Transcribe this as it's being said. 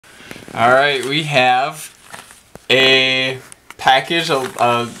Alright, we have a package,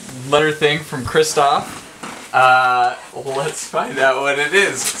 a letter thing from Christophe. Let's find out what it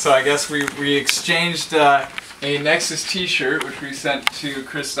is. So I guess we exchanged a Nexus t-shirt, which we sent to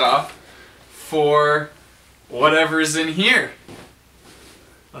Christophe, for whatever's in here.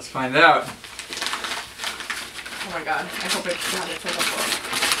 Let's find out. Oh my god, I hope it's not a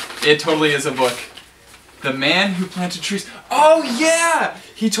book. It totally is a book. The Man Who Planted Trees. Oh yeah!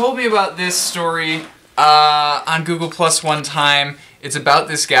 He told me about this story on Google Plus one time. It's about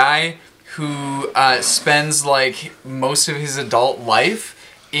this guy who spends like most of his adult life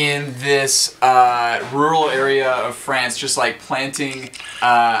in this rural area of France, just like planting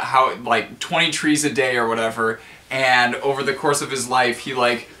like 20 trees a day or whatever. And over the course of his life, he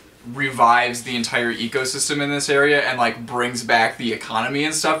like revives the entire ecosystem in this area and like brings back the economy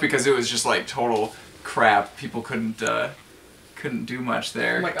and stuff, because it was just like total crap. People couldn't do much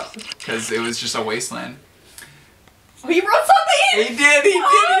there. Oh my god. Because it was just a wasteland. Oh, he wrote something! He did! He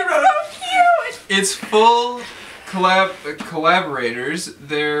wrote so cute! It's full collaborators.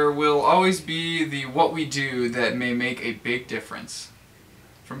 There will always be the what we do that may make a big difference.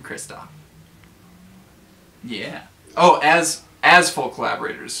 From Christophe. Yeah. Oh, as full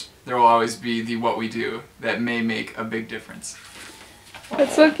collaborators, there will always be the what we do that may make a big difference.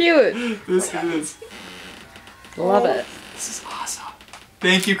 That's so cute. This is. Love it. This is awesome.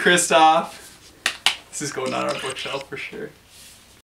 Thank you, Christophe. This is going on our bookshelf for sure.